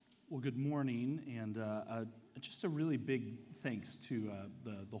Well, good morning, and just a really big thanks to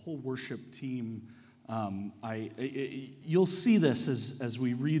the whole worship team. You'll see this as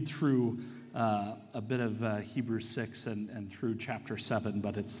we read through a bit of Hebrews 6 and through chapter 7,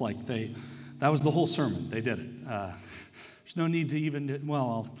 but it's like that was the whole sermon. They did it. There's no need to even,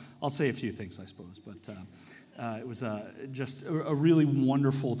 I'll say a few things, I suppose, but it was just a really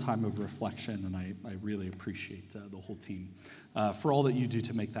wonderful time of reflection, and I really appreciate the whole team for all that you do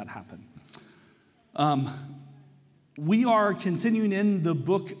to make that happen. We are continuing in the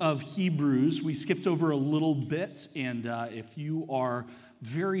book of Hebrews. We skipped over a little bit, and if you are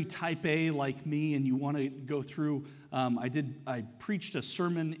very type A like me and you want to go through, I preached a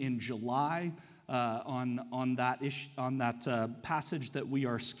sermon in July on that passage that we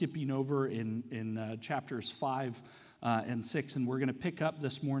are skipping over in chapters 5 and 6, and we're going to pick up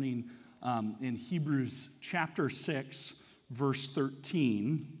this morning in Hebrews chapter 6, verse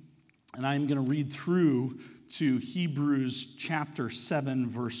 13, and I'm going to read through to Hebrews chapter 7,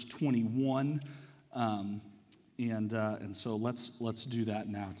 verse 21, and so let's do that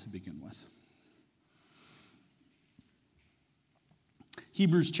now to begin with.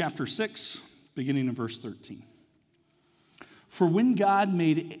 Hebrews chapter 6, beginning in verse 13. For when God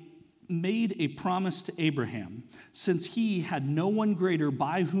made a promise to Abraham, since he had no one greater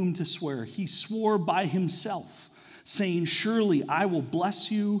by whom to swear, he swore by himself, saying, "Surely I will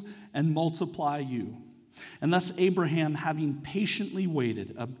bless you and multiply you." And thus Abraham, having patiently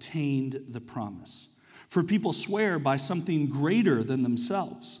waited, obtained the promise. For people swear by something greater than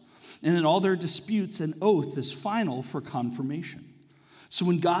themselves, and in all their disputes an oath is final for confirmation. So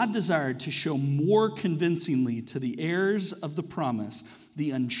when God desired to show more convincingly to the heirs of the promise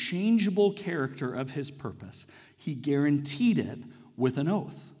the unchangeable character of his purpose, he guaranteed it with an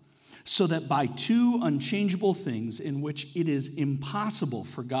oath, so that by two unchangeable things in which it is impossible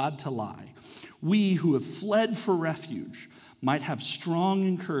for God to lie, we who have fled for refuge might have strong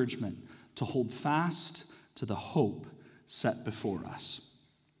encouragement to hold fast to the hope set before us.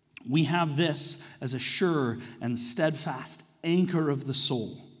 We have this as a sure and steadfast anchor of the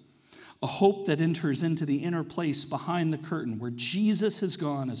soul, a hope that enters into the inner place behind the curtain where Jesus has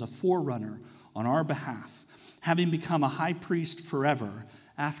gone as a forerunner on our behalf, having become a high priest forever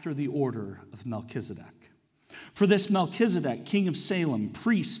after the order of Melchizedek. For this Melchizedek, king of Salem,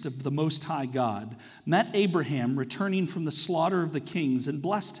 priest of the Most High God, met Abraham returning from the slaughter of the kings and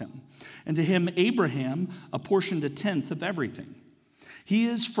blessed him. And to him Abraham apportioned a tenth of everything. He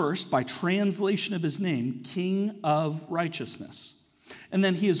is first, by translation of his name, King of Righteousness. And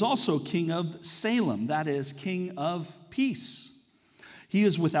then he is also King of Salem, that is, King of Peace. He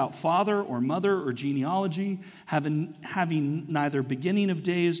is without father or mother or genealogy, having neither beginning of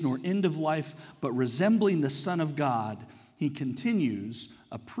days nor end of life, but resembling the Son of God, he continues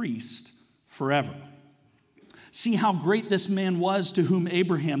a priest forever. See how great this man was, to whom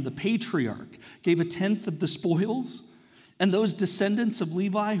Abraham, the patriarch, gave a tenth of the spoils? And those descendants of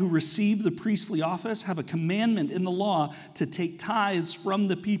Levi who receive the priestly office have a commandment in the law to take tithes from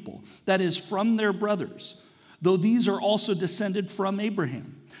the people, that is, from their brothers, though these are also descended from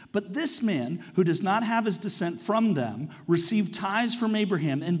Abraham. But this man, who does not have his descent from them, received tithes from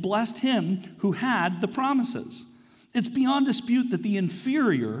Abraham and blessed him who had the promises. It's beyond dispute that the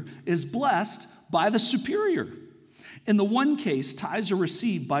inferior is blessed by the superior. In the one case, tithes are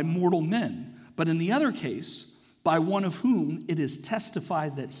received by mortal men, but in the other case, by one of whom it is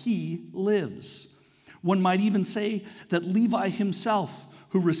testified that he lives. One might even say that Levi himself,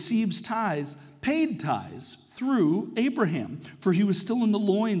 who receives tithes, paid tithes through Abraham, for he was still in the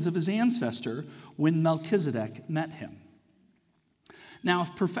loins of his ancestor when Melchizedek met him. Now,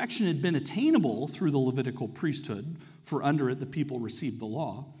 if perfection had been attainable through the Levitical priesthood, for under it the people received the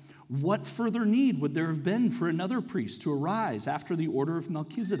law, what further need would there have been for another priest to arise after the order of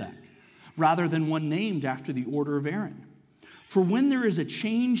Melchizedek, rather than one named after the order of Aaron? For when there is a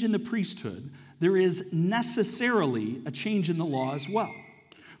change in the priesthood, there is necessarily a change in the law as well.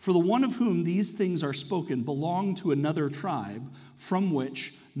 For the one of whom these things are spoken belonged to another tribe from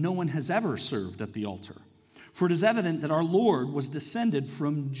which no one has ever served at the altar. For it is evident that our Lord was descended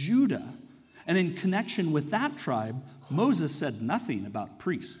from Judah, and in connection with that tribe, Moses said nothing about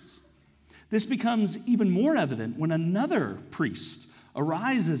priests. This becomes even more evident when another priest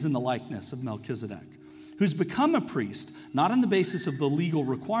arises in the likeness of Melchizedek, who's become a priest, not on the basis of the legal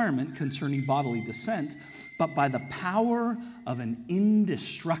requirement concerning bodily descent, but by the power of an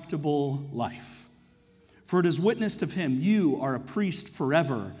indestructible life. For it is witnessed of him, you are a priest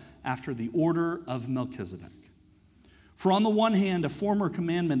forever after the order of Melchizedek. For on the one hand, a former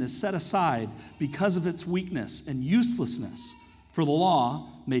commandment is set aside because of its weakness and uselessness, For the law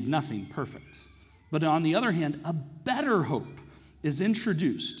made nothing perfect. But on the other hand, a better hope is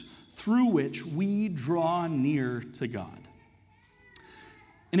introduced through which we draw near to God.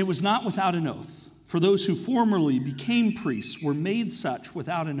 And it was not without an oath, for those who formerly became priests were made such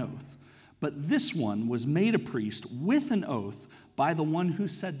without an oath. But this one was made a priest with an oath by the one who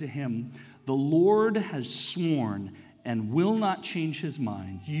said to him, "The Lord has sworn and will not change his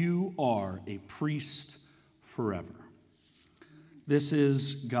mind. You are a priest forever." This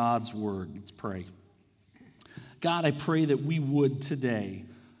is God's word. Let's pray. God, I pray that we would today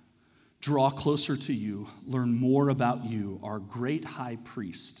draw closer to you, learn more about you, our great high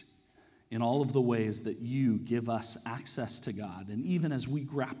priest, in all of the ways that you give us access to God. And even as we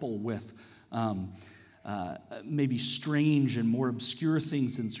grapple with maybe strange and more obscure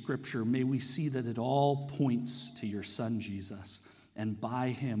things in Scripture, may we see that it all points to your Son, Jesus. And by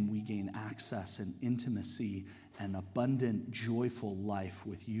him we gain access and intimacy and abundant, joyful life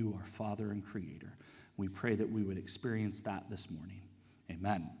with you, our Father and Creator. We pray that we would experience that this morning.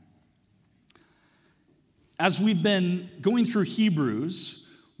 Amen. As we've been going through Hebrews,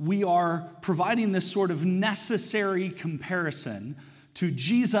 we are providing this sort of necessary comparison to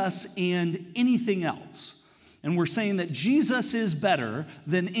Jesus and anything else. And we're saying that Jesus is better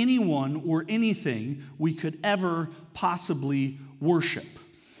than anyone or anything we could ever possibly worship.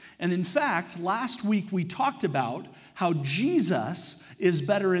 And in fact, last week we talked about how Jesus is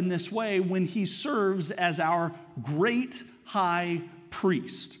better in this way when he serves as our great high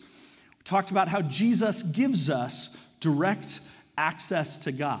priest. We talked about how Jesus gives us direct access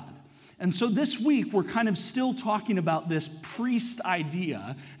to God. And so this week, we're kind of still talking about this priest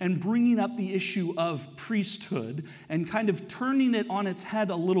idea and bringing up the issue of priesthood and kind of turning it on its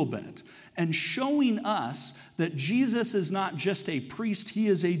head a little bit and showing us that Jesus is not just a priest, he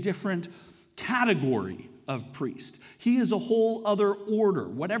is a different category of priest. He is a whole other order.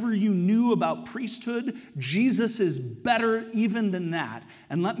 Whatever you knew about priesthood, Jesus is better even than that.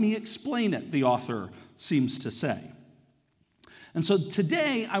 And let me explain it, the author seems to say. And so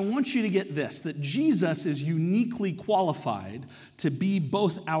today, I want you to get this, that Jesus is uniquely qualified to be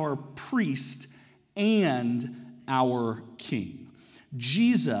both our priest and our king.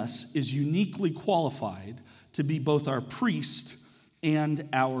 Jesus is uniquely qualified to be both our priest and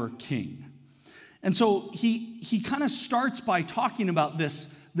our king. And so he kind of starts by talking about this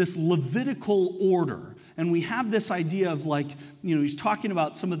Levitical order. And we have this idea of he's talking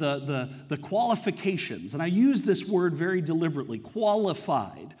about some of the qualifications. And I use this word very deliberately,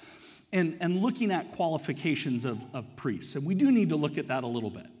 qualified, and looking at qualifications of priests. And we do need to look at that a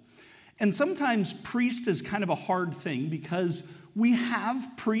little bit. And sometimes priest is kind of a hard thing because we have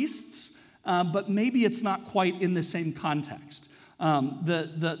priests, but maybe it's not quite in the same context.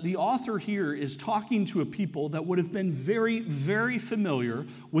 The author here is talking to a people that would have been very, very familiar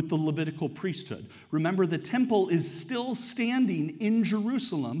with the Levitical priesthood. Remember, the temple is still standing in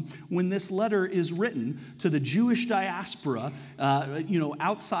Jerusalem when this letter is written to the Jewish diaspora,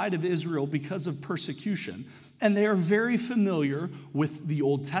 outside of Israel because of persecution. And they are very familiar with the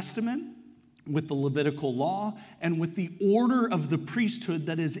Old Testament, with the Levitical law, and with the order of the priesthood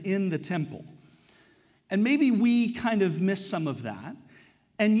that is in the temple. And maybe we kind of miss some of that.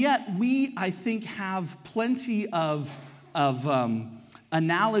 And yet we, I think, have plenty of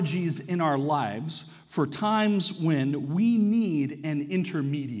analogies in our lives for times when we need an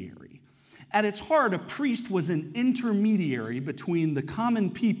intermediary. At its heart, a priest was an intermediary between the common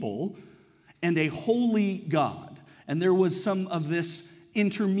people and a holy God. And there was some of this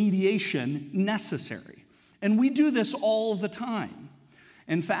intermediation necessary. And we do this all the time.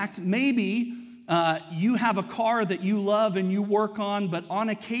 In fact, maybe you have a car that you love and you work on, but on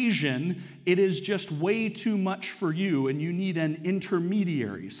occasion, it is just way too much for you, and you need an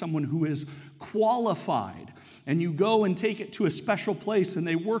intermediary, someone who is qualified, and you go and take it to a special place, and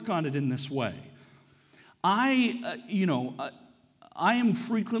they work on it in this way. I am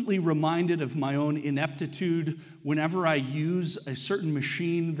frequently reminded of my own ineptitude whenever I use a certain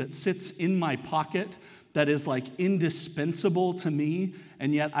machine that sits in my pocket that is indispensable to me,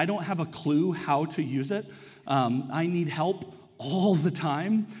 and yet I don't have a clue how to use it. I need help all the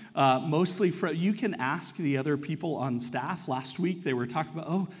time. You can ask the other people on staff. Last week they were talking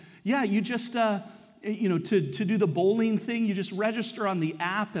about, you just, to do the bowling thing, you just register on the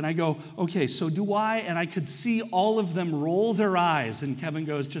app, and I go, okay, so do I? And I could see all of them roll their eyes, and Kevin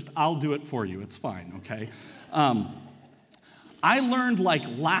goes, I'll do it for you. It's fine, okay? I learned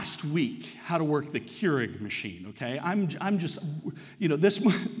last week how to work the Keurig machine, okay? I'm just,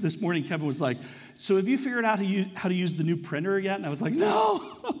 this morning Kevin was like, so have you figured out how to use the new printer yet? And I was like,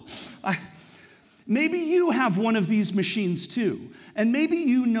 no. Maybe you have one of these machines too, and maybe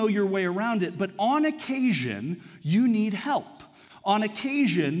you know your way around it, but on occasion, you need help. On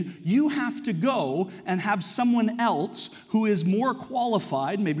occasion, you have to go and have someone else who is more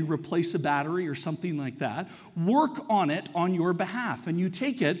qualified, maybe replace a battery or something like that, work on it on your behalf. And you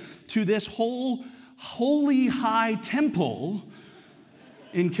take it to this whole holy high temple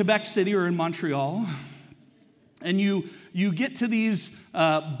in Quebec City or in Montreal, and you get to these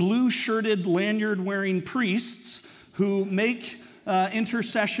blue-shirted, lanyard-wearing priests who make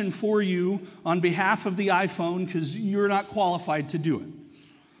intercession for you on behalf of the iPhone because you're not qualified to do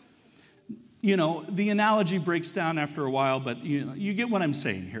it. You know, the analogy breaks down after a while, but you get what I'm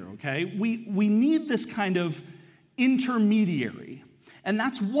saying here, okay? We need this kind of intermediary, and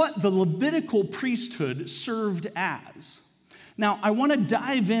that's what the Levitical priesthood served as. Now, I want to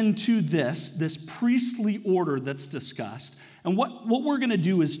dive into this priestly order that's discussed, and what we're going to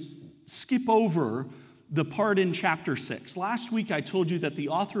do is skip over the part in chapter 6. Last week, I told you that the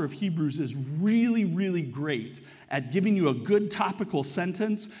author of Hebrews is really, really great at giving you a good topical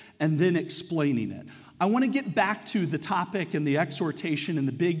sentence and then explaining it. I want to get back to the topic and the exhortation and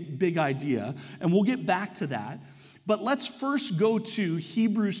the big idea, and we'll get back to that. But let's first go to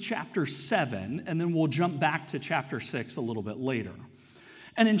Hebrews chapter 7, and then we'll jump back to chapter 6 a little bit later.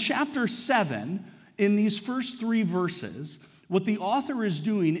 And in chapter 7, in these first 3 verses, what the author is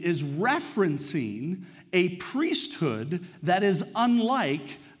doing is referencing a priesthood that is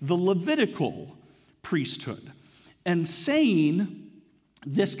unlike the Levitical priesthood, and saying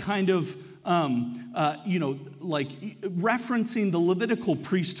this kind of like referencing the Levitical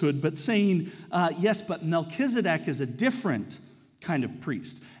priesthood, but saying, yes, but Melchizedek is a different kind of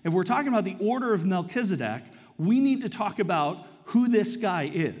priest. If we're talking about the order of Melchizedek, we need to talk about who this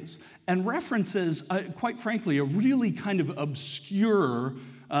guy is, and references, quite frankly, a really kind of obscure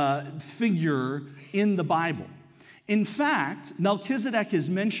figure in the Bible. In fact, Melchizedek is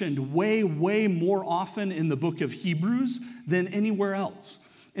mentioned way, way more often in the book of Hebrews than anywhere else.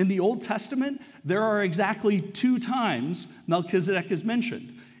 In the Old Testament, there are exactly 2 times Melchizedek is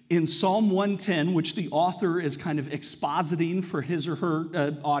mentioned. In Psalm 110, which the author is kind of expositing for his or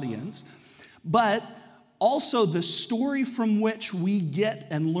her audience, but also the story from which we get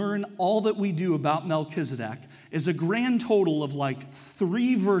and learn all that we do about Melchizedek is a grand total of like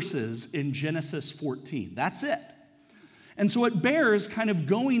 3 verses in Genesis 14. That's it. And so it bears kind of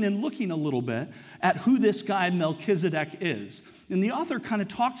going and looking a little bit at who this guy Melchizedek is. And the author kind of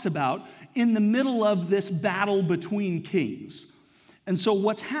talks about in the middle of this battle between kings. And so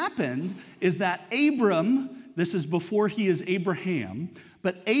what's happened is that Abram, this is before he is Abraham,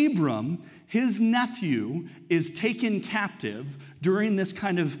 but Abram, his nephew, is taken captive during this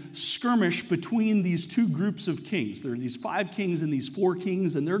kind of skirmish between these 2 groups of kings. There are these 5 kings and these 4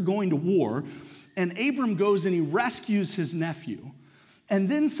 kings, and they're going to war. And Abram goes and he rescues his nephew. And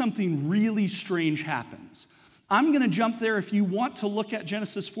then something really strange happens. I'm going to jump there. If you want to look at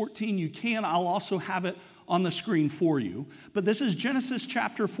Genesis 14, you can. I'll also have it on the screen for you. But this is Genesis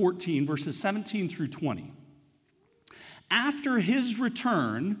chapter 14, verses 17 through 20. After his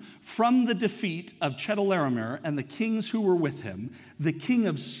return from the defeat of Chedorlaomer and the kings who were with him, the king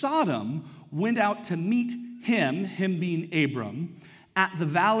of Sodom went out to meet him being Abram, at the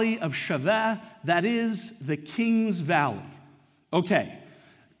valley of Shaveh, that is the king's valley. Okay,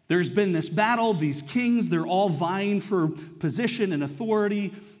 there's been this battle, these kings, they're all vying for position and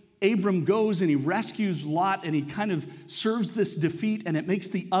authority. Abram goes and he rescues Lot, and he kind of serves this defeat, and it makes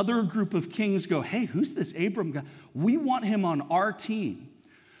the other group of kings go, hey, who's this Abram guy? We want him on our team.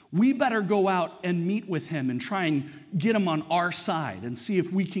 We better go out and meet with him and try and get him on our side and see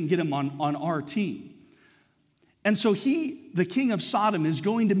if we can get him on our team. And so the king of Sodom, is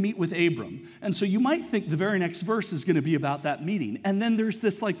going to meet with Abram. And so you might think the very next verse is going to be about that meeting. And then there's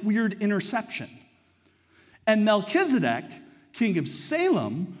this like weird interception. And Melchizedek, king of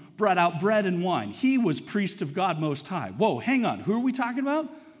Salem, brought out bread and wine. He was priest of God Most High. Whoa, hang on. Who are we talking about?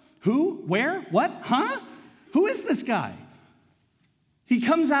 Who? Where? What? Huh? Who is this guy? He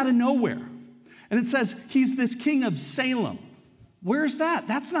comes out of nowhere. And it says he's this king of Salem. Where's that?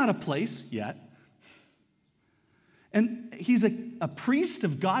 That's not a place yet. And he's a priest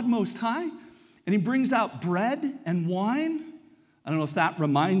of God Most High, and he brings out bread and wine. I don't know if that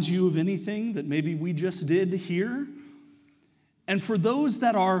reminds you of anything that maybe we just did here. And for those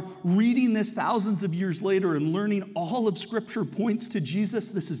that are reading this thousands of years later and learning all of Scripture points to Jesus,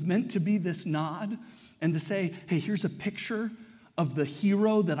 this is meant to be this nod and to say, hey, here's a picture of the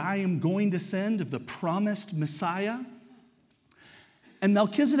hero that I am going to send, of the promised Messiah. And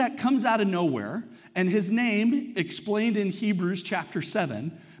Melchizedek comes out of nowhere, and his name, explained in Hebrews chapter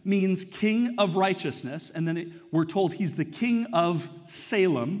 7, means king of righteousness, and then we're told he's the king of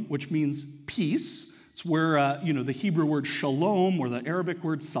Salem, which means peace. It's where the Hebrew word shalom or the Arabic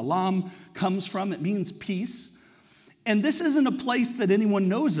word salam comes from. It means peace. And this isn't a place that anyone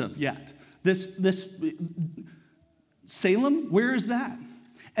knows of yet. This Salem, where is that?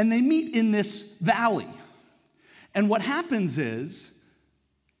 And they meet in this valley. And what happens is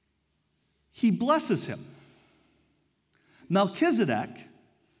he blesses him. Melchizedek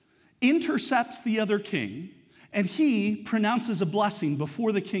intercepts the other king, and he pronounces a blessing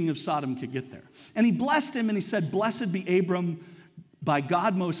before the king of Sodom could get there. And he blessed him, and he said, "Blessed be Abram by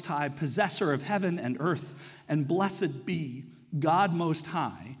God Most High, possessor of heaven and earth, and blessed be God Most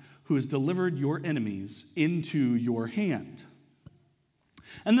High, who has delivered your enemies into your hand."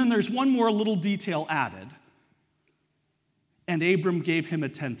 And then there's one more little detail added. And Abram gave him a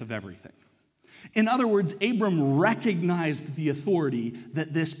tenth of everything. In other words, Abram recognized the authority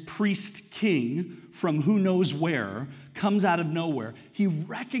that this priest king from who knows where comes out of nowhere. He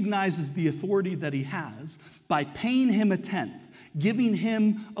recognizes the authority that he has by paying him a tenth, giving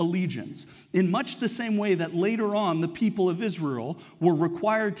him allegiance, in much the same way that later on the people of Israel were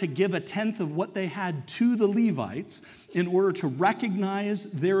required to give a tenth of what they had to the Levites in order to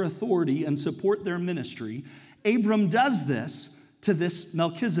recognize their authority and support their ministry. Abram does this to this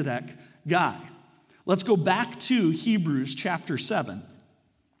Melchizedek guy. Let's go back to Hebrews chapter 7.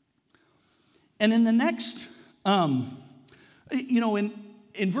 And in the next, in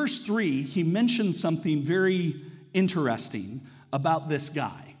verse 3, he mentions something very interesting about this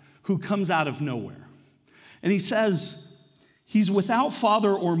guy who comes out of nowhere. And he says, he's without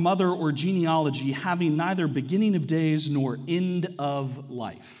father or mother or genealogy, having neither beginning of days nor end of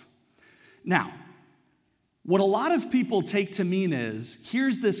life. Now, what a lot of people take to mean is,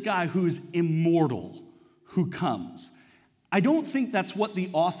 here's this guy who's immortal who comes. I don't think that's what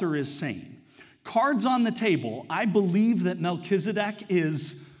the author is saying. Cards on the table, I believe that Melchizedek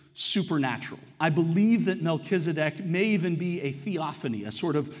is supernatural. I believe that Melchizedek may even be a theophany, a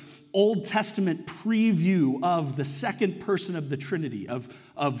sort of Old Testament preview of the second person of the Trinity, of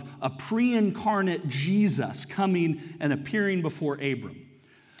a pre-incarnate Jesus coming and appearing before Abram.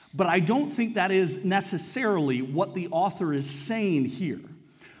 But I don't think that is necessarily what the author is saying here.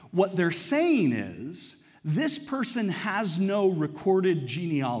 What they're saying is, this person has no recorded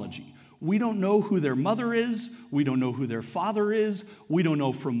genealogy. We don't know who their mother is. We don't know who their father is. We don't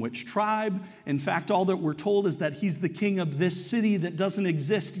know from which tribe. In fact, all that we're told is that he's the king of this city that doesn't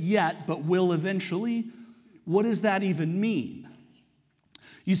exist yet, but will eventually. What does that even mean?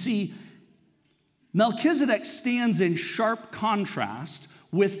 You see, Melchizedek stands in sharp contrast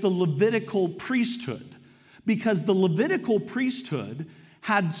with the Levitical priesthood, because the Levitical priesthood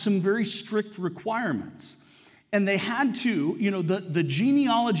had some very strict requirements. And they had to, the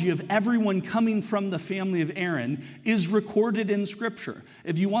genealogy of everyone coming from the family of Aaron is recorded in Scripture.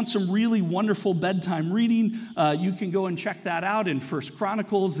 If you want some really wonderful bedtime reading, you can go and check that out in 1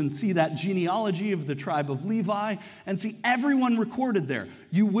 Chronicles and see that genealogy of the tribe of Levi and see everyone recorded there.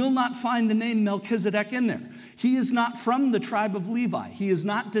 You will not find the name Melchizedek in there. He is not from the tribe of Levi. He is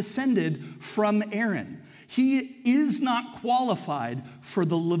not descended from Aaron. He is not qualified for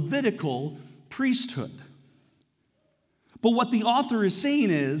the Levitical priesthood. But what the author is saying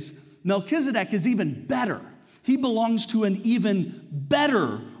is, Melchizedek is even better. He belongs to an even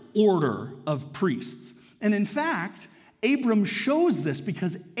better order of priests. And in fact, Abram shows this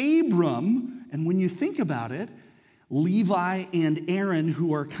because Abram, and when you think about it, Levi and Aaron,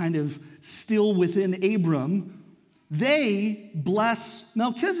 who are kind of still within Abram, they bless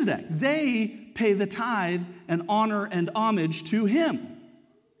Melchizedek. They pay the tithe and honor and homage to him.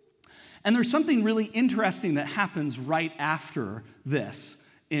 And there's something really interesting that happens right after this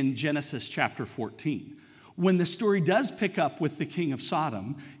in Genesis chapter 14. When the story does pick up with the king of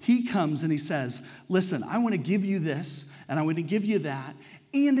Sodom, he comes and he says, listen, I want to give you this and I want to give you that.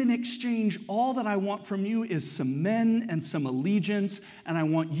 And in exchange, all that I want from you is some men and some allegiance, and I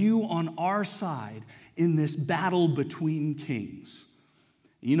want you on our side in this battle between kings.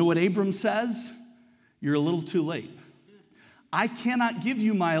 You know what Abram says? You're a little too late. I cannot give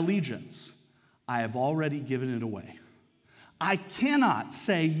you my allegiance. I have already given it away. I cannot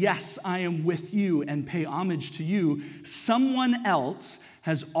say, yes, I am with you and pay homage to you. Someone else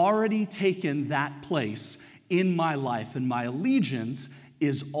has already taken that place in my life, and my allegiance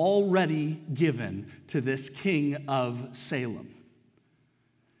is already given to this king of Salem.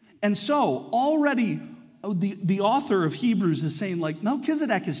 And so already the author of Hebrews is saying, like,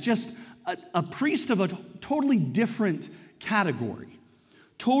 Melchizedek is just a priest of a totally different category,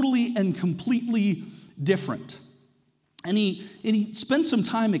 totally and completely different. And he spent some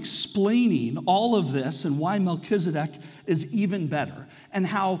time explaining all of this and why Melchizedek is even better, and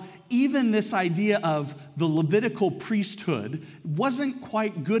how even this idea of the Levitical priesthood wasn't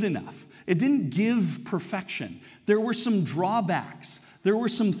quite good enough. It didn't give perfection. There were some drawbacks. There were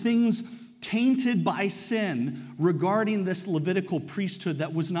some things tainted by sin regarding this Levitical priesthood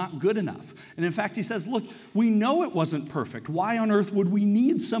that was not good enough. And in fact, he says, look, we know it wasn't perfect. Why on earth would we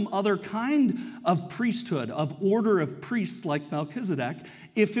need some other kind of priesthood, of order of priests like Melchizedek,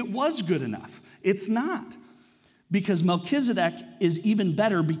 if it was good enough? It's not. Because Melchizedek is even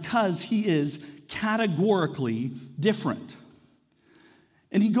better because he is categorically different.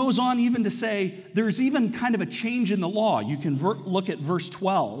 And he goes on even to say there's even kind of a change in the law. You can look at verse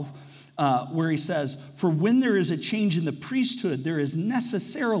 12, where he says, "For when there is a change in the priesthood, there is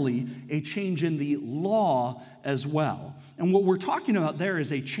necessarily a change in the law as well." And what we're talking about there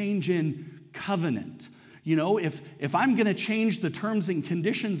is a change in covenant. You know, if I'm going to change the terms and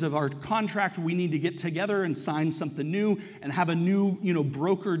conditions of our contract, we need to get together and sign something new and have a new,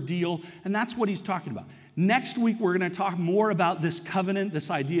 broker deal. And that's what he's talking about. Next week, we're going to talk more about this covenant,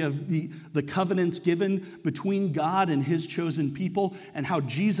 this idea of the covenants given between God and his chosen people, and how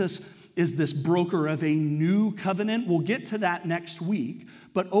Jesus is this broker of a new covenant. We'll get to that next week.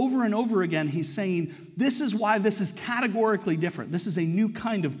 But over and over again, he's saying, this is why this is categorically different. This is a new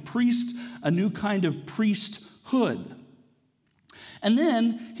kind of priest, a new kind of priesthood. And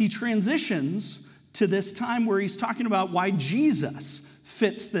then he transitions to this time where he's talking about why Jesus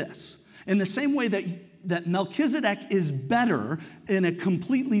fits this. In the same way that Melchizedek is better in a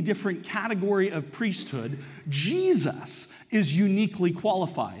completely different category of priesthood, Jesus is uniquely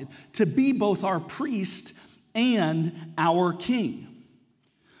qualified to be both our priest and our king.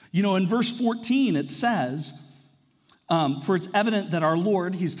 In verse 14 it says, "For it's evident that our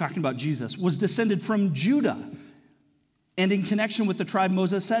Lord," he's talking about Jesus, "was descended from Judah." And in connection with the tribe,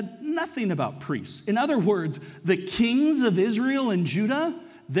 Moses said nothing about priests. In other words, the kings of Israel and Judah,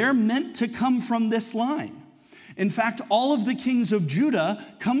 they're meant to come from this line. In fact, all of the kings of Judah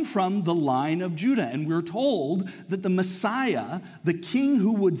come from the line of Judah. And we're told that the Messiah, the king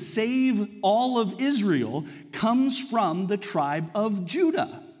who would save all of Israel, comes from the tribe of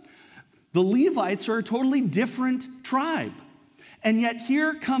Judah. The Levites are a totally different tribe. And yet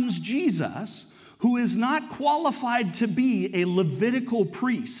here comes Jesus, who is not qualified to be a Levitical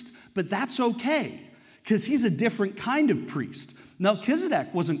priest. But that's okay, because he's a different kind of priest.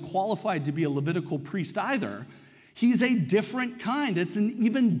 Melchizedek wasn't qualified to be a Levitical priest either. He's a different kind. It's an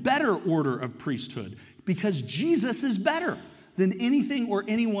even better order of priesthood, because Jesus is better than anything or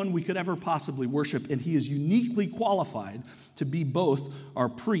anyone we could ever possibly worship, and he is uniquely qualified to be both our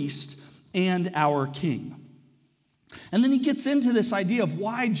priest and our king. And then he gets into this idea of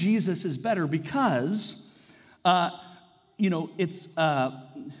why Jesus is better, because, sorry,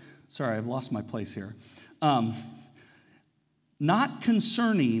 I've lost my place here. Not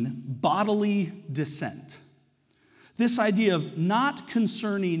concerning bodily descent. This idea of not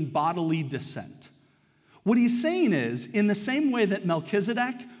concerning bodily descent. What he's saying is, in the same way that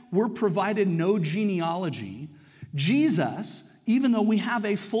Melchizedek, we're provided no genealogy, Jesus, even though we have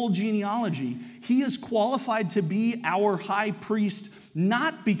a full genealogy, he is qualified to be our high priest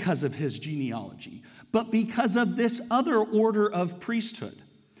not because of his genealogy, but because of this other order of priesthood.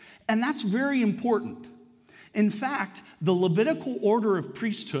 And that's very important. In fact, the Levitical order of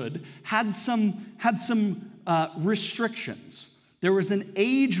priesthood had some restrictions. There was an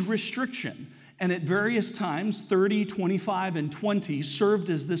age restriction, and at various times, 30, 25, and 20 served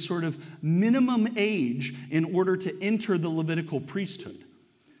as this sort of minimum age in order to enter the Levitical priesthood.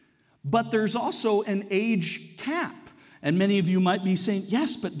 But there's also an age cap. And many of you might be saying,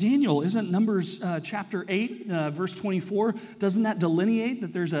 yes, but Daniel, isn't Numbers chapter 8, verse 24, doesn't that delineate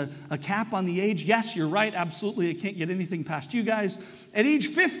that there's a cap on the age? Yes, you're right, absolutely. I can't get anything past you guys. At age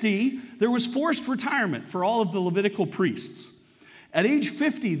 50, there was forced retirement for all of the Levitical priests. At age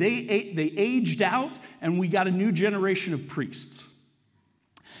 50, they aged out, and we got a new generation of priests.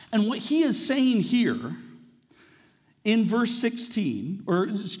 And what he is saying here in verse 16,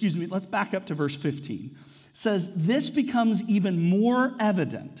 let's back up to verse 15, says, "This becomes even more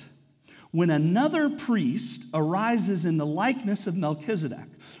evident when another priest arises in the likeness of Melchizedek,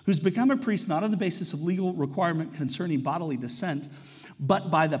 who's become a priest not on the basis of legal requirement concerning bodily descent, but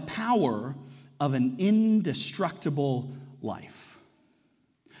by the power of an indestructible life."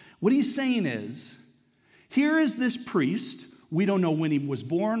 What he's saying is, here is this priest. We don't know when he was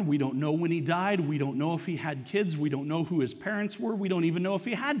born. We don't know when he died. We don't know if he had kids. We don't know who his parents were. We don't even know if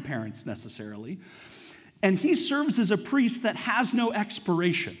he had parents necessarily. And he serves as a priest that has no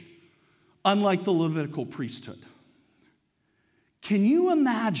expiration, unlike the Levitical priesthood. Can you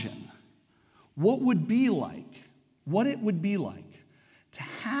imagine what it would be like to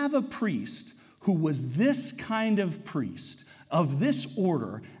have a priest who was this kind of priest, of this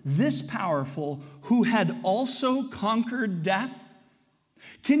order, this powerful, who had also conquered death?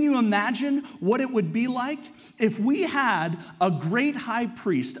 Can you imagine what it would be like if we had a great high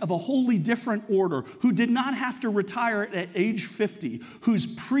priest of a wholly different order who did not have to retire at age 50, whose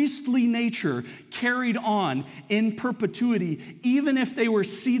priestly nature carried on in perpetuity, even if they were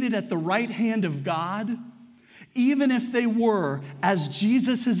seated at the right hand of God? Even if they were, as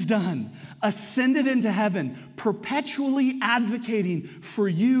Jesus has done, ascended into heaven, perpetually advocating for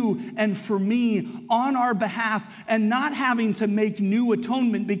you and for me on our behalf, and not having to make new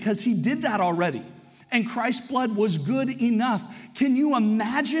atonement because he did that already. And Christ's blood was good enough. Can you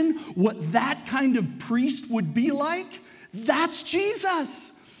imagine what that kind of priest would be like? That's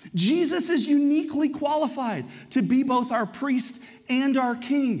Jesus. Jesus is uniquely qualified to be both our priest and our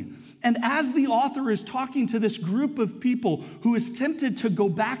king. And as the author is talking to this group of people who is tempted to go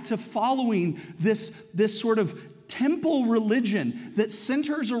back to following this sort of temple religion that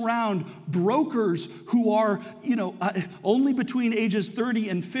centers around brokers who are, only between ages 30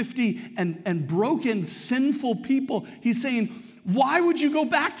 and 50 and broken, sinful people, he's saying, why would you go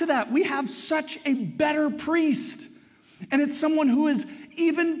back to that? We have such a better priest. And it's someone who is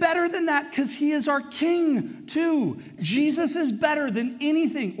even better than that because he is our king too. Jesus is better than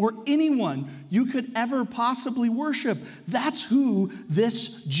anything or anyone you could ever possibly worship. That's who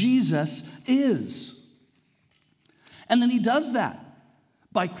this Jesus is. And then he does that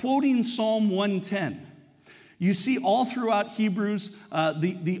by quoting Psalm 110. You see all throughout Hebrews,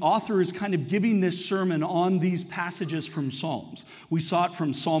 the author is kind of giving this sermon on these passages from Psalms. We saw it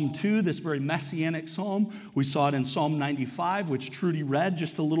from Psalm 2, this very messianic psalm. We saw it in Psalm 95, which Trudy read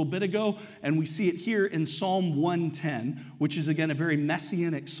just a little bit ago. And we see it here in Psalm 110, which is, again, a very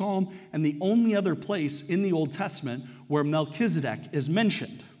messianic psalm, and the only other place in the Old Testament where Melchizedek is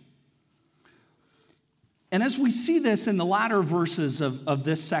mentioned. And as we see this in the latter verses of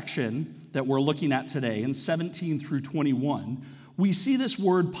this section that we're looking at today, in 17 through 21, we see this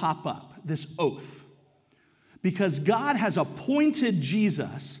word pop up, this oath. Because God has appointed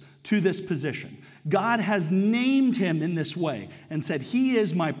Jesus to this position. God has named him in this way and said, he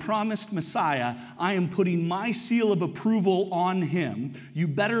is my promised Messiah. I am putting my seal of approval on him. You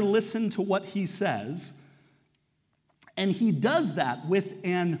better listen to what he says. And he does that with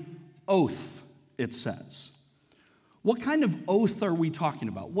an oath. It says. What kind of oath are we talking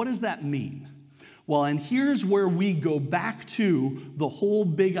about? What does that mean? Well, and here's where we go back to the whole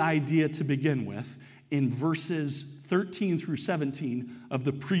big idea to begin with in verses 13 through 17 of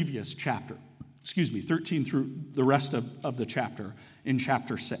the previous chapter. 13 through the rest of the chapter in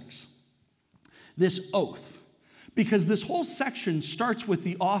chapter 6. This oath. Because this whole section starts with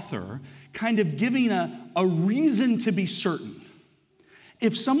the author kind of giving a reason to be certain.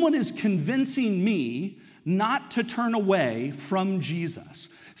 If someone is convincing me not to turn away from Jesus,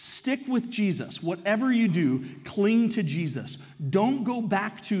 stick with Jesus. Whatever you do, cling to Jesus. Don't go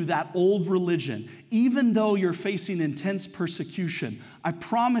back to that old religion, even though you're facing intense persecution. I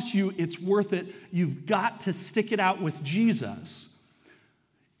promise you it's worth it. You've got to stick it out with Jesus.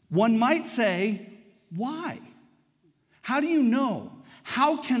 One might say, why? How do you know?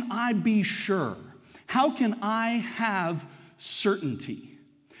 How can I be sure? How can I have certainty?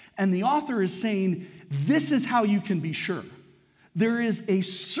 And the author is saying, this is how you can be sure. There is a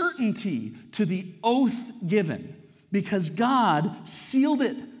certainty to the oath given because God sealed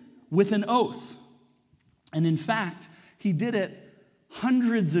it with an oath. And in fact, he did it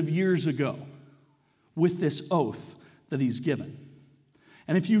hundreds of years ago with this oath that he's given.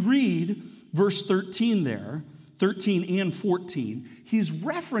 And if you read verse 13 there, 13 and 14, he's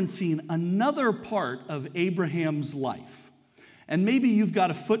referencing another part of Abraham's life. And maybe you've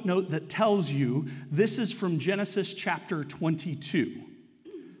got a footnote that tells you this is from Genesis chapter 22.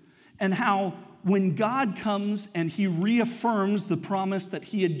 And how when God comes and he reaffirms the promise that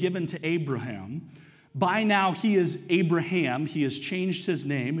he had given to Abraham, by now he is Abraham. He has changed his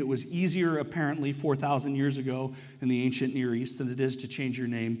name. It was easier apparently 4,000 years ago in the ancient Near East than it is to change your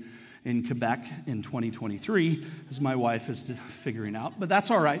name in Quebec in 2023, as my wife is figuring out. But that's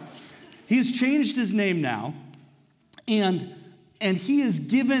all right. He has changed his name now. And he is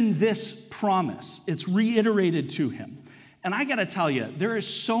given this promise. It's reiterated to him. And I got to tell you, there is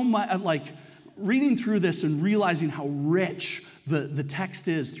so much, like reading through this and realizing how rich the text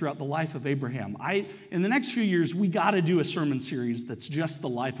is throughout the life of Abraham. In the next few years, we got to do a sermon series that's just the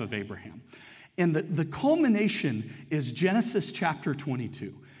life of Abraham. And the culmination is Genesis chapter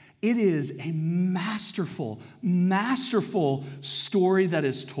 22. It is a masterful story that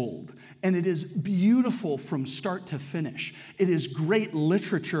is told. And it is beautiful from start to finish. It is great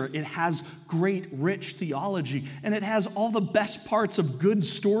literature. It has great, rich theology. And it has all the best parts of good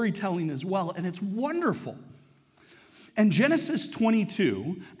storytelling as well. And it's wonderful. And Genesis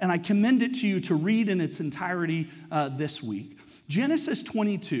 22, and I commend it to you to read in its entirety this week. Genesis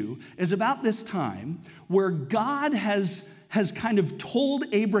 22 is about this time where God has kind of told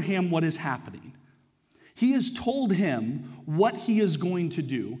Abraham what is happening. He has told him what he is going to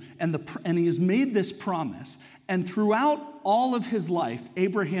do, and he has made this promise. And throughout all of his life,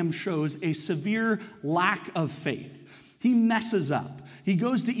 Abraham shows a severe lack of faith. He messes up. He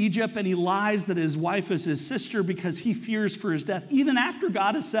goes to Egypt and he lies that his wife is his sister because he fears for his death, even after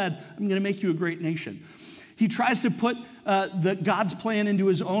God has said, I'm going to make you a great nation. He tries to put God's plan into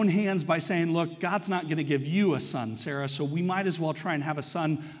his own hands by saying, look, God's not going to give you a son, Sarah, so we might as well try and have a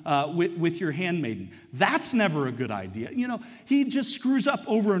son with your handmaiden. That's never a good idea. You know, he just screws up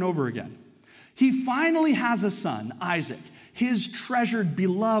over and over again. He finally has a son, Isaac, his treasured,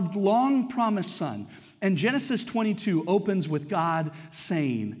 beloved, long-promised son. And Genesis 22 opens with God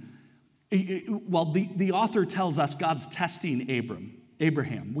saying, well, the author tells us God's testing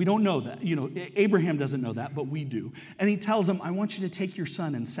Abraham. We don't know that. You know, Abraham doesn't know that, but we do. And he tells him, I want you to take your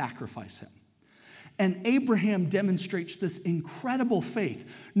son and sacrifice him. And Abraham demonstrates this incredible faith,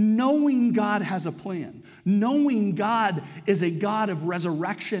 knowing God has a plan, knowing God is a God of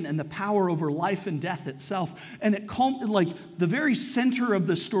resurrection and the power over life and death itself. And it like the very center of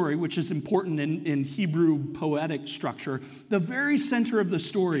the story, which is important in Hebrew poetic structure, the very center of the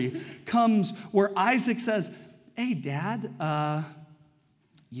story comes where Isaac says, hey, Dad,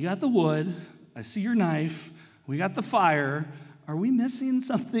 you got the wood, I see your knife, we got the fire, are we missing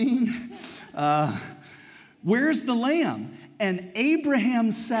something? Where's the lamb? And Abraham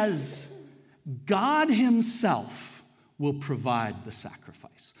says, God himself will provide the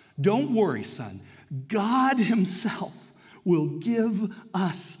sacrifice. Don't worry, son. God himself will give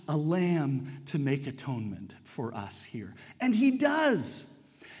us a lamb to make atonement for us here. And he does.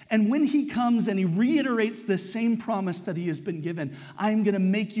 And when he comes and he reiterates the same promise that he has been given, I am going to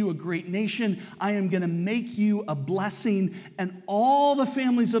make you a great nation. I am going to make you a blessing, and all the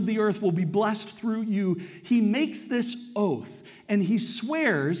families of the earth will be blessed through you. He makes this oath, and he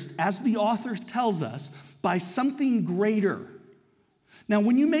swears, as the author tells us, by something greater. Now,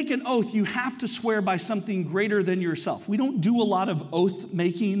 when you make an oath, you have to swear by something greater than yourself. We don't do a lot of oath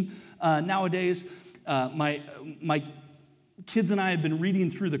making nowadays. My kids and I have been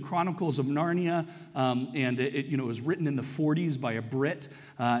reading through the Chronicles of Narnia, and it was written in the 40s by a Brit.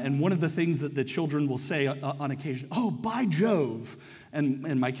 And one of the things that the children will say on occasion, oh, by Jove.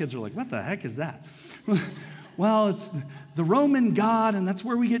 And my kids are like, what the heck is that? Well, it's the Roman god, and that's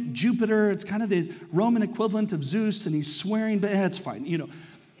where we get Jupiter. It's kind of the Roman equivalent of Zeus, and he's swearing, but it's fine, you know.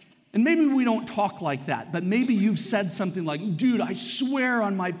 And maybe we don't talk like that, but maybe you've said something like, dude, I swear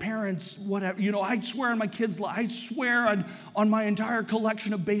on my parents, whatever, you know, I swear on my kids, I swear on my entire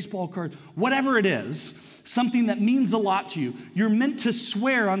collection of baseball cards, whatever it is, something that means a lot to you. You're meant to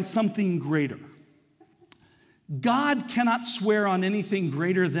swear on something greater. God cannot swear on anything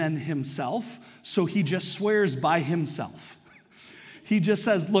greater than himself, so he just swears by himself. He just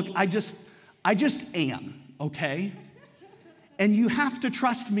says, look, I just am, okay? And you have to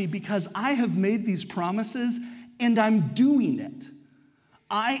trust me because I have made these promises and I'm doing it.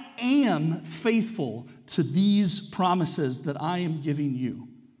 I am faithful to these promises that I am giving you.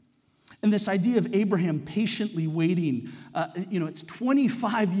 And this idea of Abraham patiently waiting, it's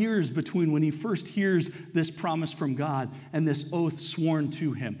 25 years between when he first hears this promise from God and this oath sworn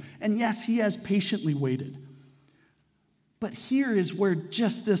to him. And yes, he has patiently waited. But here is where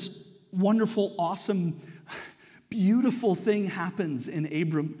just this wonderful, awesome, beautiful thing happens in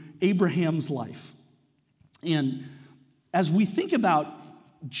Abraham's life. And as we think about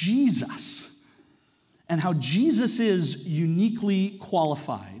Jesus and how Jesus is uniquely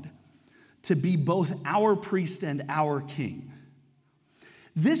qualified to be both our priest and our king,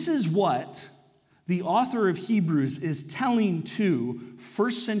 this is what the author of Hebrews is telling to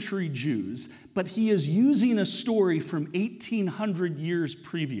first century Jews, but he is using a story from 1800 years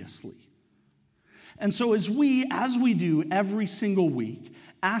previously. And so as we do every single week,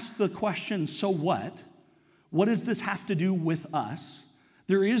 ask the question, so what? What does this have to do with us?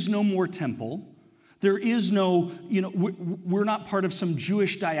 There is no more temple. There is no, we're not part of some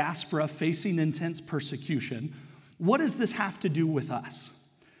Jewish diaspora facing intense persecution. What does this have to do with us?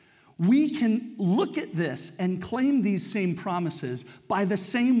 We can look at this and claim these same promises by the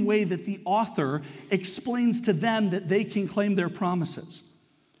same way that the author explains to them that they can claim their promises.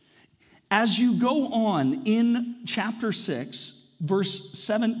 As you go on in chapter 6, verse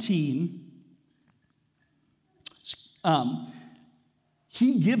 17,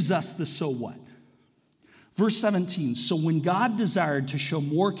 he gives us the so what. Verse 17, so when God desired to show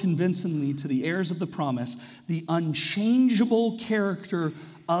more convincingly to the heirs of the promise the unchangeable character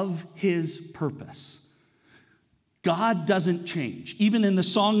of his purpose. God doesn't change. Even in the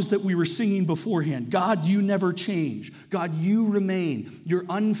songs that we were singing beforehand, God, you never change. God, you remain. Your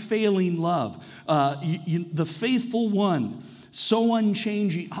unfailing love, the faithful one, so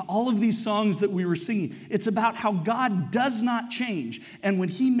unchanging. All of these songs that we were singing, it's about how God does not change. And when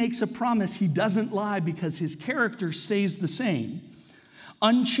he makes a promise, he doesn't lie because his character stays the same.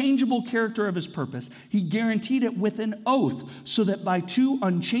 Unchangeable character of his purpose. He guaranteed it with an oath so that by two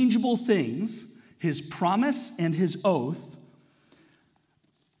unchangeable things, his promise and his oath,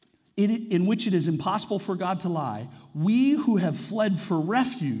 in which it is impossible for God to lie, we who have fled for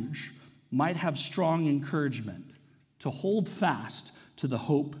refuge might have strong encouragement to hold fast to the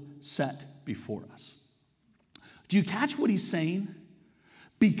hope set before us. Do you catch what he's saying?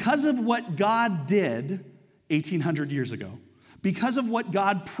 Because of what God did 1,800 years ago, because of what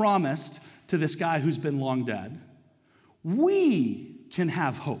God promised to this guy who's been long dead, we can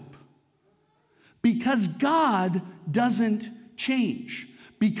have hope. Because God doesn't change.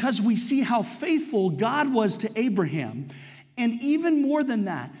 Because we see how faithful God was to Abraham. And even more than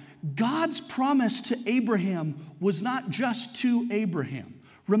that, God's promise to Abraham was not just to Abraham.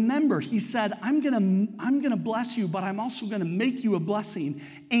 Remember, he said, I'm gonna bless you, but I'm also gonna make you a blessing.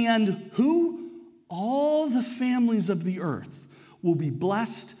 And who? All the families of the earth will be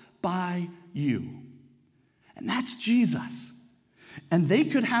blessed by you. And that's Jesus. And they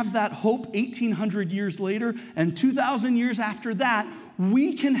could have that hope 1,800 years later, and 2,000 years after that,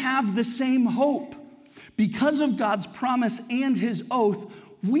 we can have the same hope. Because of God's promise and his oath,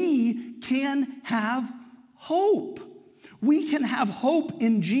 we can have hope. We can have hope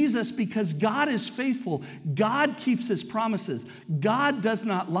in Jesus because God is faithful. God keeps his promises. God does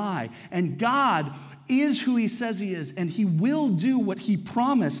not lie. And God is who he says he is, and he will do what he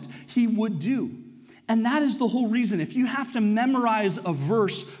promised he would do. And that is the whole reason. If you have to memorize a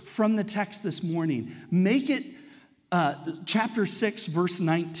verse from the text this morning, make it chapter 6, verse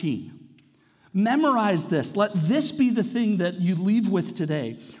 19. Memorize this. Let this be the thing that you leave with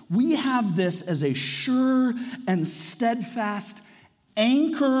today. We have this as a sure and steadfast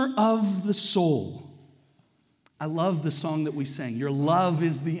anchor of the soul. I love the song that we sang. Your love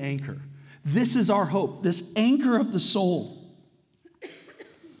is the anchor. This is our hope, this anchor of the soul.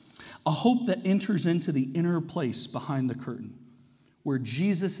 A hope that enters into the inner place behind the curtain, where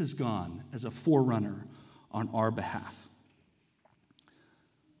Jesus is gone as a forerunner on our behalf.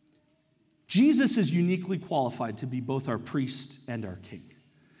 Jesus is uniquely qualified to be both our priest and our king.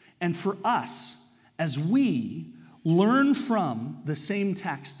 And for us, as we learn from the same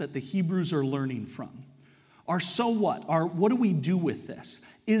text that the Hebrews are learning from, our so what, our what do we do with this,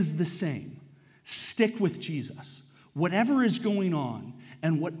 is the same. Stick with Jesus. Whatever is going on,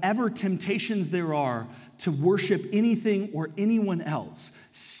 and whatever temptations there are to worship anything or anyone else,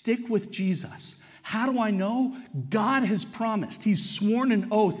 stick with Jesus. How do I know? God has promised. He's sworn an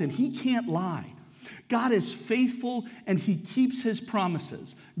oath, and he can't lie. God is faithful, and he keeps his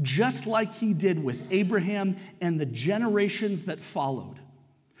promises, just like he did with Abraham and the generations that followed.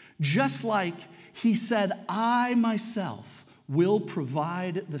 Just like he said, I myself will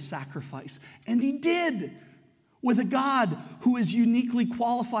provide the sacrifice. And he did. With a God who is uniquely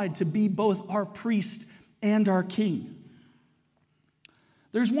qualified to be both our priest and our king.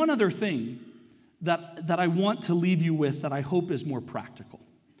 There's one other thing that I want to leave you with that I hope is more practical.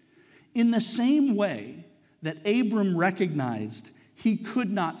 In the same way that Abram recognized he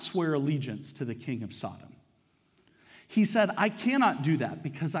could not swear allegiance to the king of Sodom, he said, I cannot do that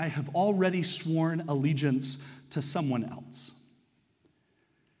because I have already sworn allegiance to someone else.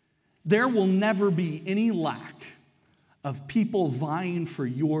 There will never be any lack of people vying for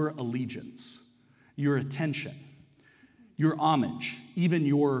your allegiance, your attention, your homage, even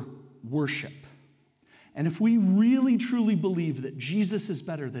your worship. And if we really truly believe that Jesus is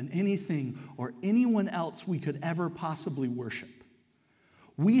better than anything or anyone else we could ever possibly worship,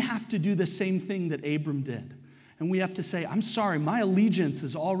 we have to do the same thing that Abram did. And we have to say, I'm sorry, my allegiance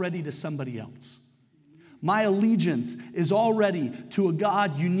is already to somebody else. My allegiance is already to a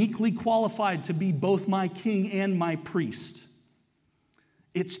God uniquely qualified to be both my king and my priest.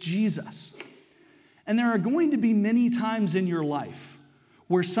 It's Jesus. And there are going to be many times in your life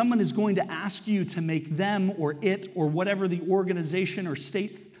where someone is going to ask you to make them or it or whatever the organization or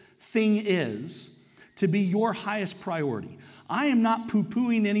state thing is to be your highest priority. I am not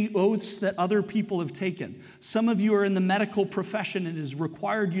poo-pooing any oaths that other people have taken. Some of you are in the medical profession and it has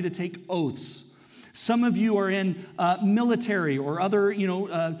required you to take oaths. Some of you are in military or other,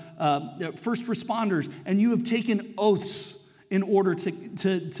 first responders, and you have taken oaths in order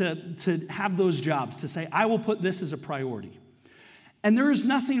to have those jobs, to say, I will put this as a priority. And there is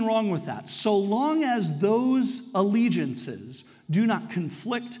nothing wrong with that, so long as those allegiances do not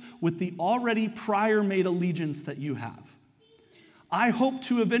conflict with the already prior made allegiance that you have. I hope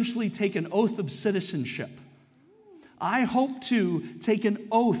to eventually take an oath of citizenship. I hope to take an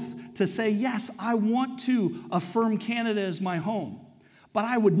oath to say, yes, I want to affirm Canada as my home. But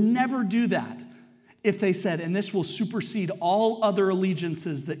I would never do that if they said, and this will supersede all other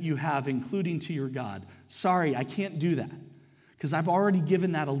allegiances that you have, including to your God. Sorry, I can't do that, because I've already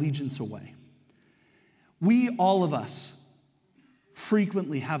given that allegiance away. We, all of us,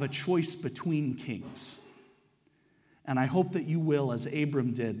 frequently have a choice between kings. And I hope that you will, as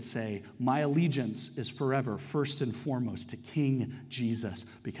Abram did, say, my allegiance is forever, first and foremost, to King Jesus,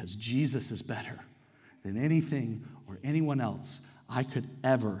 because Jesus is better than anything or anyone else I could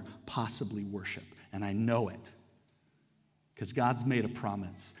ever possibly worship. And I know it, because God's made a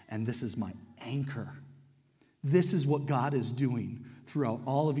promise, and this is my anchor. This is what God is doing throughout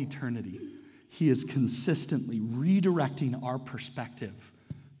all of eternity. He is consistently redirecting our perspective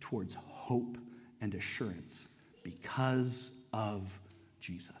towards hope and assurance because of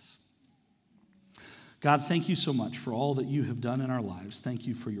Jesus. God, thank you so much for all that you have done in our lives. Thank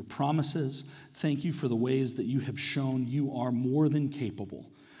you for your promises. Thank you for the ways that you have shown you are more than capable,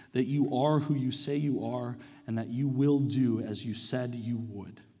 that you are who you say you are, and that you will do as you said you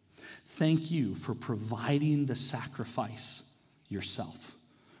would. Thank you for providing the sacrifice yourself,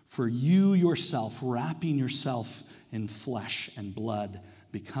 for you yourself wrapping yourself in flesh and blood,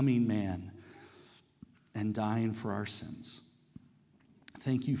 becoming man, and dying for our sins.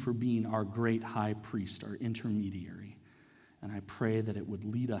 Thank you for being our great high priest, our intermediary. And I pray that it would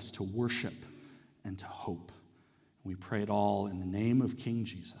lead us to worship and to hope. We pray it all in the name of King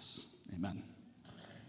Jesus. Amen.